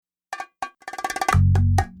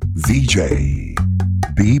DJ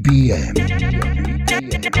BBM.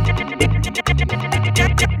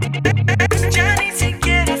 Ya ni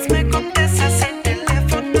siquiera me contestas el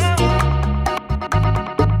teléfono.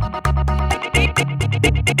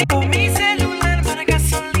 Mi celular marca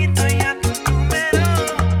solito ya tu número.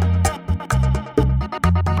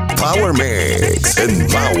 Power Mix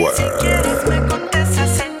and Power. Me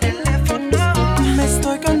contestas el teléfono. Me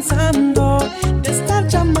estoy cansando de estar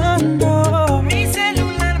llamando. Mi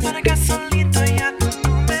celular marca solito ya tu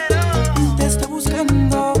número. Te estoy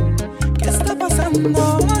buscando. ¿Qué está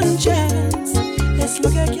pasando? One chance es lo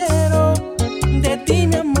que quiero de ti,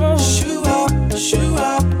 mi amor. Show up, show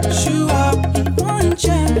up, show up. One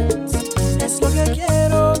chance es lo que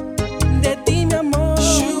quiero de ti, mi amor.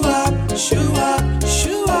 Show up, show up,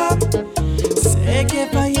 show up. Sé que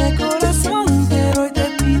fallé el corazón, pero hoy te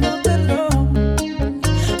pido perdón.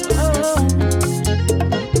 Oh.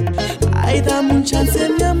 Ay, dame un chance,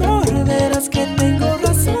 mi amor, verás que tengo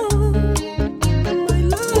razón.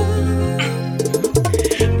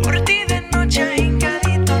 Por ti de noche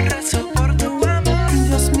hincadito rezo por tu amor.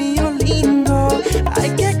 Dios mío lindo,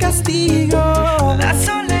 ay qué castigo. La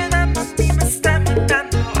soledad por ti me está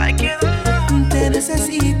matando, ay qué dolor. Te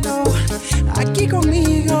necesito aquí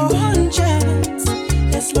conmigo. One chance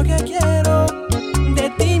es lo que quiero de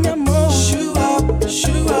ti, mi amor. Show up,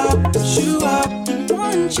 show up, show up.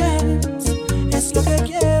 One chance es lo que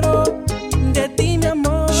quiero de ti, mi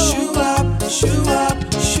amor. Show up, show up,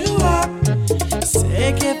 show up.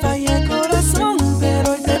 Sé que fallé el corazón,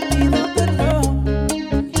 pero hoy te pido perdón.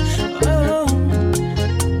 Oh.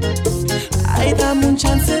 Ay, dame un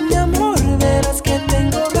chance, mi amor, verás que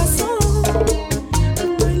tengo razón.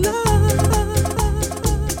 My love.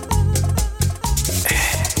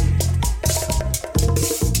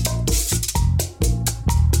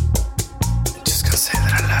 Just gonna say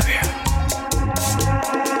that I love you.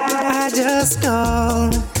 I just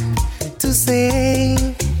called to say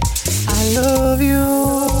I love you.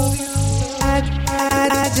 I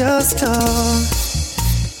just called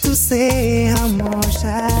to say how much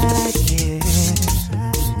I care.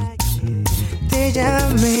 Te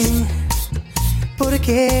llamé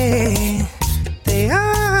porque te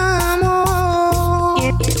amo.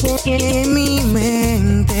 Y en mi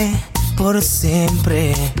mente por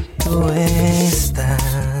siempre tú estás.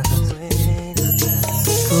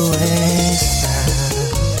 Tú estás.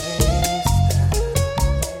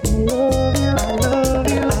 I love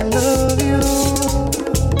you, I love you.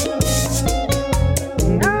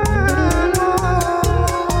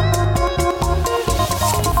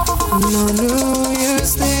 No New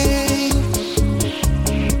Year's Day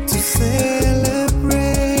to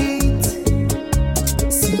celebrate.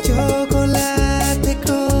 Sin chocolate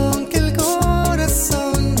con que el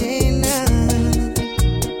corazón llena.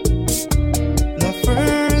 The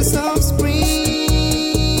first of spring,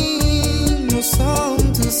 no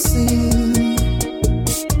song to sing.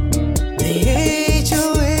 De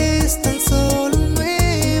hecho es tan solo un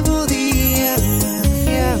nuevo día.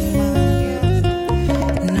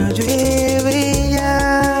 No llueve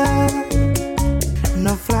ya,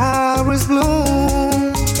 no flowers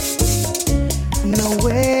bloom, no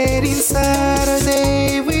wedding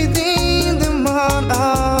Saturday within the month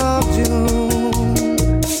of June.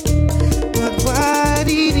 But what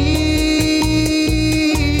it is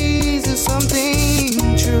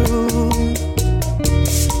something true.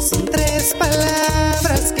 Son tres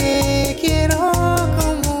palabras que quiero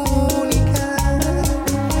comunicar.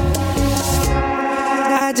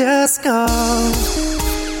 I just called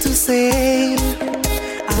to say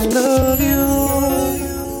I love you.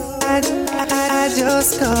 I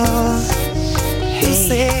just called to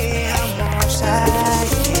say how much I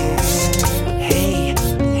care. Hey,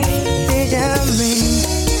 te llamé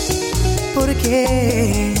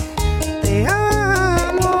porque te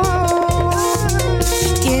amo.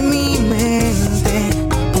 Y en mi mente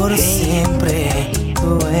por siempre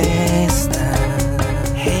tú estás.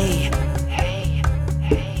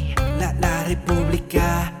 La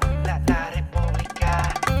República.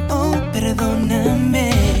 Oh, perdóname.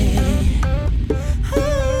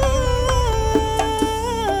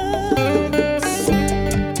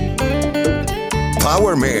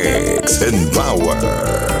 Power Mix and Power.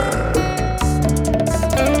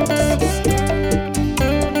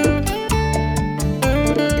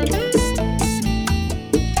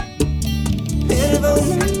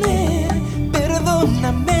 Perdóname,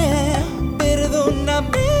 perdóname,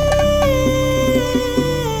 perdóname.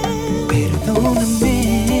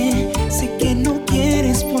 Perdóname, sé que no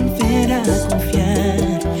quieres volver a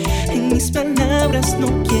confiar. En mis palabras no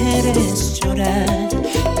quieres llorar,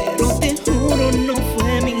 pero te juro no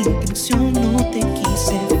fue mi intención, no te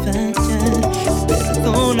quise fallar.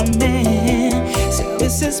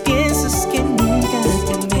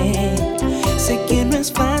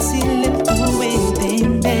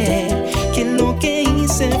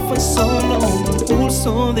 solo un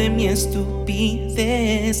impulso de mi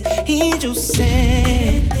estupidez. Y yo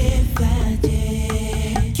sé que te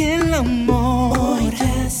fallé, que el amor hoy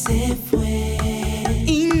ya se fue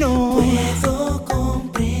y no puedo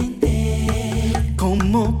comprender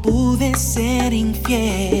cómo pude ser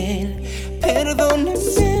infiel. Perdóname,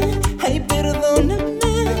 ay perdóname,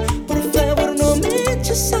 por favor no me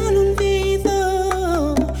eches al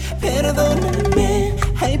olvido. Perdóname,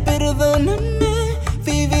 ay perdóname,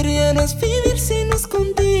 vivir ya no es vivir si no es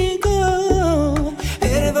contigo.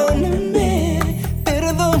 Perdóname,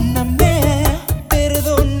 perdóname,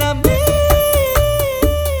 perdóname.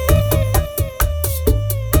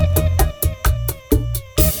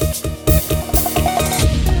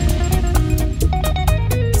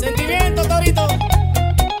 Sentimiento, Torito.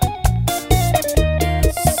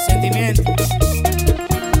 Sentimiento.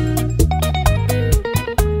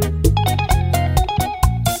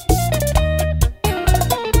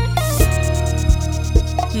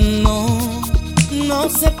 No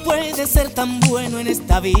se puede ser tan bueno en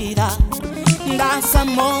esta vida. Das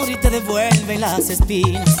amor y te devuelven las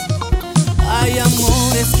espinas. Hay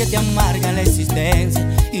amores que te amargan la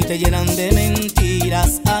existencia y te llenan de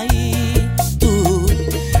mentiras. Ay, tú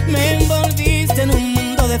me envolviste en un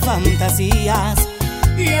mundo de fantasías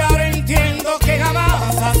Y ahora entiendo que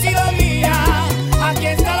jamás has sido mía. Aquí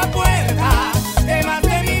está la puerta de más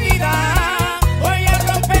de mi vida. Voy a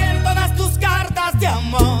romper todas tus cartas de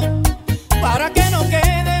amor para que no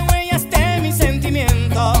queden huellas de mis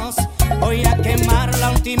sentimientos. Voy a quemar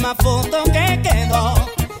la última foto que quedó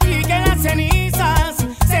Y que las cenizas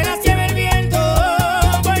se las lleve el viento.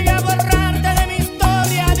 Voy a borrarte de mi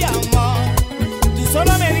historia de amor. Tú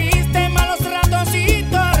solo me diste malos ratos y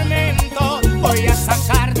tormento. Voy a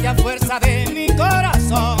sacarte a fuerza de mi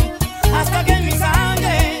corazón hasta que en mi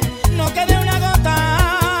sangre no quede una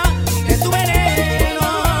gota de tu veneno.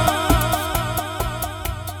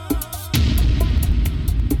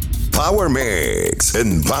 Power Mix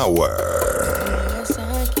and Power.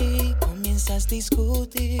 Llegas aquí, comienzas a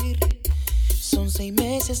discutir. Son 6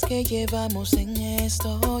 meses que llevamos en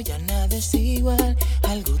esto. Ya nada es igual,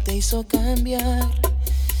 algo te hizo cambiar.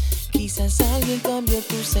 Quizás alguien cambió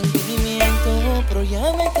tu sentimiento, pero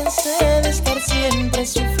ya me cansé de estar siempre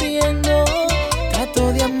sufriendo.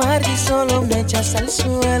 Trato de amarte y solo me echas al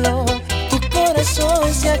suelo. Tu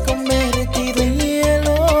corazón se ha convertido en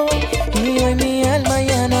hielo y hoy mi alma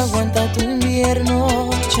ya no aguanta tu invierno.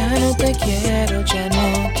 Ya no te quiero, ya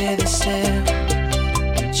no te deseo.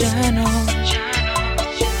 Ya no,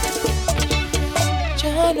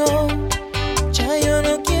 ya no, ya yo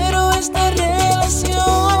no quiero esta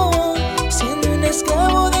relación, siendo un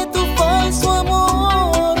esclavo de tu falso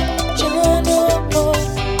amor. Ya no,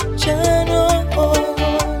 ya no,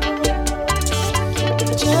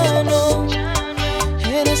 ya no,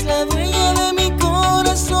 eres la dueña de mi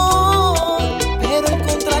corazón, pero el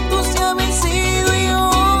contrato se ha vencido y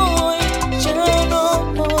hoy ya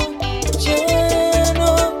no, ya no.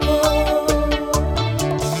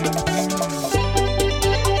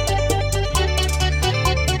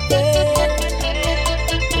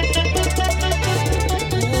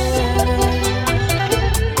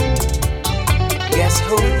 Guess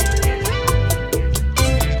who?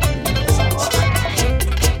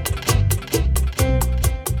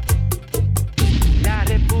 La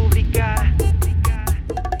República.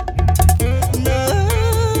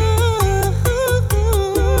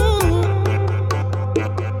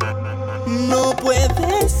 No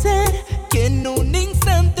puede ser que en un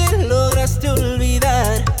instante lograste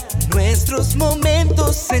olvidar nuestros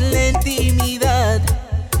momentos en la intimidad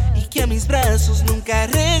y que a mis brazos nunca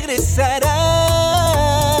regresarás.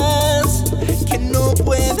 Que no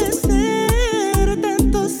puede ser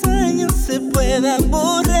tantos años se puedan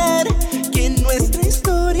borrar, que nuestra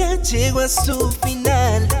historia llegó a su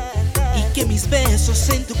final y que mis besos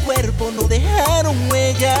en tu cuerpo no dejaron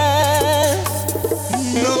huella.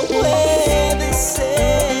 No puede ser.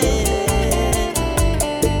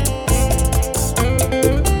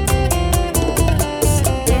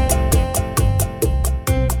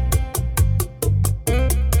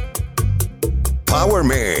 Power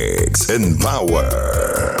Mix and Power.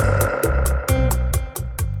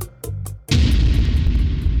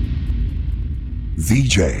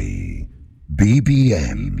 VJ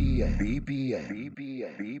BBM.